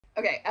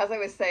Okay, as I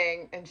was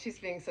saying, and she's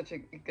being such a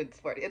good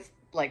sport. It's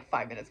like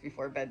 5 minutes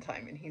before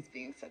bedtime, and he's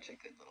being such a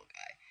good little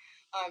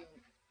guy.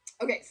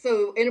 Okay,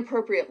 so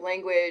inappropriate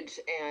language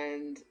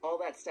and all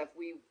that stuff.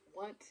 We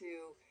want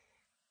to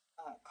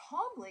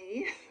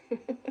calmly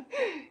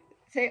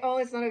say, "Oh,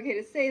 it's not okay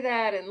to say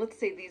that," and let's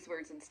say these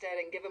words instead,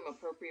 and give them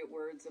appropriate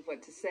words of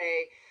what to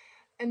say.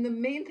 And the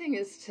main thing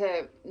is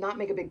to not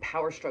make a big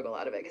power struggle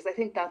out of it, because I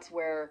think that's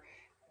where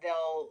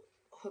they'll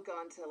hook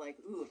on to like,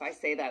 ooh, if I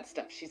say that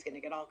stuff, she's going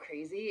to get all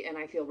crazy and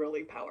I feel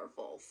really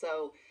powerful.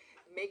 So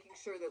making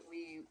sure that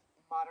we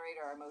moderate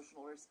our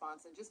emotional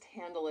response and just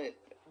handle it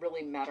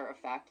really matter of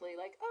factly,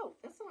 like, oh,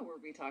 that's not a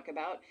word we talk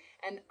about.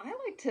 And I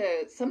like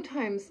to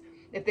sometimes,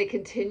 if they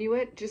continue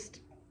it,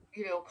 just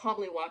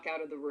calmly walk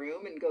out of the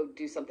room and go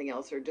do something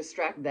else or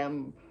distract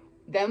them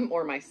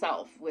or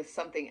myself with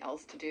something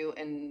else to do,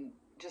 and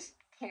just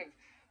kind of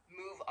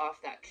move off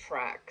that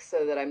track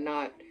so that I'm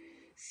not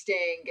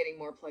staying, getting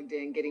more plugged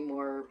in, getting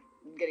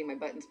my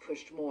buttons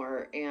pushed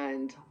more,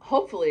 and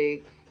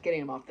hopefully getting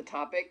them off the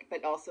topic,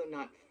 but also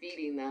not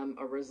feeding them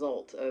a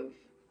result of,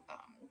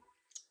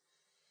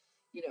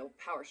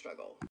 power struggle.